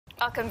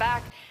Welcome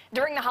back.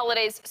 During the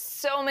holidays,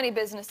 so many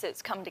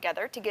businesses come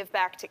together to give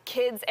back to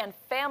kids and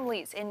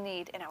families in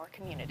need in our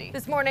community.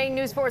 This morning,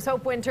 News 4's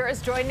Hope Winter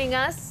is joining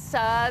us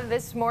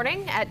this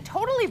morning at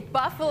Totally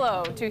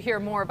Buffalo to hear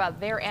more about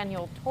their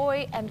annual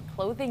toy and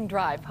clothing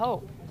drive.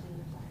 Hope.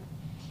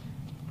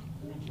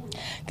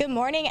 Good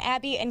morning,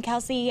 Abby and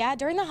Kelsey. Yeah,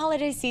 during the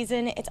holiday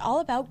season, it's all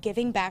about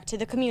giving back to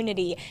the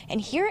community. And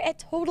here at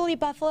Totally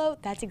Buffalo,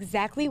 that's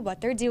exactly what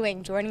they're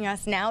doing. Joining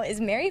us now is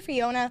Mary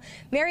Fiona.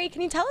 Mary,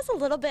 can you tell us a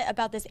little bit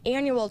about this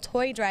annual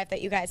toy drive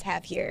that you guys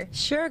have here?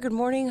 Sure. Good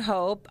morning,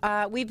 Hope.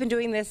 We've been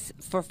doing this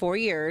for 4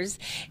 years,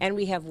 and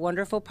we have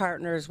wonderful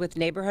partners with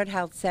Neighborhood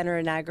Health Center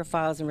in Niagara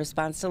Falls and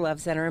Response to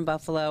Love Center in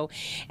Buffalo.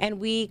 And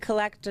we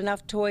collect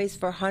enough toys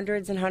for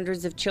hundreds and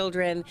hundreds of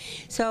children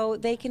so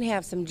they can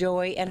have some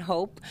joy and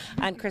hope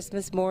on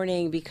Christmas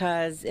morning,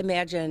 because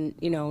imagine,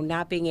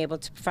 not being able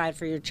to provide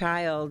for your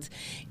child.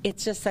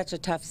 It's just such a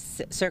tough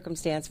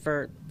circumstance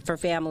for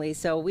families.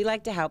 So we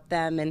like to help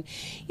them. And,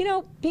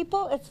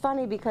 people, it's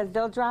funny because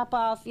they'll drop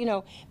off,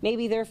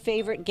 maybe their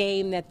favorite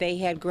game that they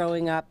had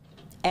growing up,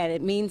 and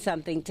it means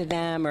something to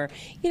them, or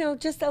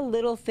just a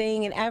little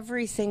thing, and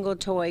every single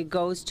toy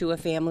goes to a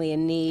family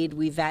in need.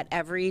 We vet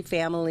every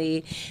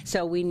family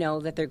so we know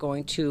that they're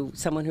going to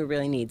someone who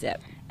really needs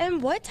it.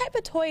 And what type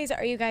of toys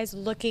are you guys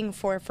looking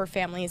for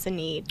families in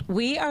need?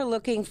 We are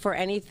looking for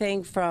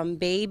anything from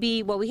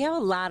baby, well, we have a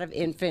lot of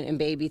infant and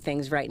baby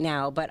things right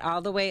now, but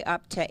all the way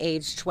up to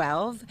age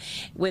 12.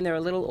 When they're a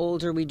little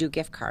older, we do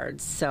gift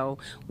cards. So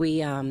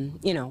we,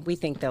 we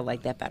think they'll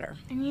like that better.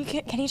 And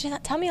can you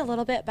just tell me a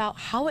little bit about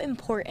how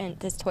important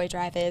this toy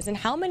drive is and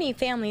how many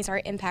families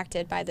are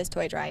impacted by this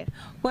toy drive?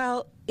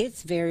 Well,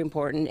 it's very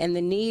important, and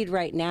the need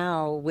right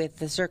now with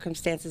the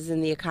circumstances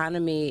in the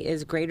economy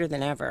is greater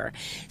than ever.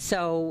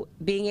 So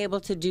being able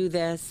to do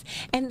this,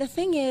 and the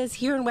thing is,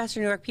 here in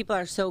Western New York, people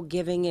are so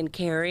giving and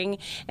caring,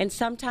 and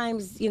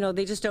sometimes,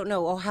 they just don't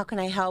know, how can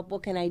I help?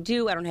 What can I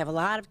do? I don't have a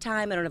lot of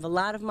time. I don't have a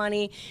lot of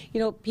money.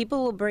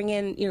 People will bring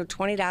in,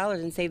 $20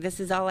 and say,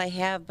 this is all I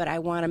have, but I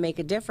want to make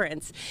a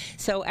difference.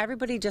 So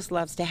everybody just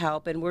loves to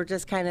help, and we're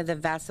just kind of the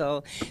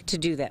vessel to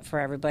do that for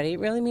everybody. It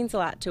really means a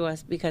lot to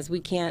us because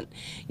we can't,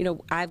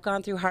 I've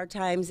gone through hard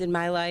times in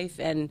my life,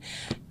 and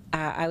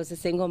I was a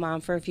single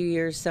mom for a few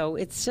years, so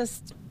it's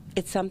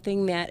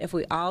something that if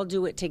we all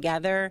do it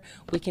together,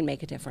 we can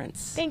make a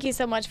difference. Thank you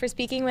so much for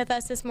speaking with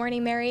us this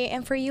morning, Mary.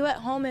 And for you at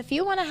home, if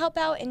you want to help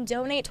out and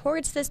donate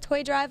towards this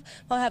toy drive,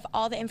 we'll have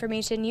all the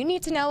information you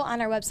need to know on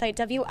our website,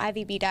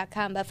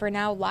 WIVB.com. But for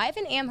now, live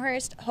in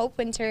Amherst, Hope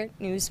Winter,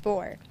 News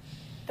 4.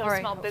 Those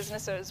small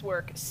businesses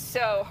work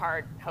so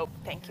hard. Hope,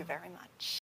 thank you very much.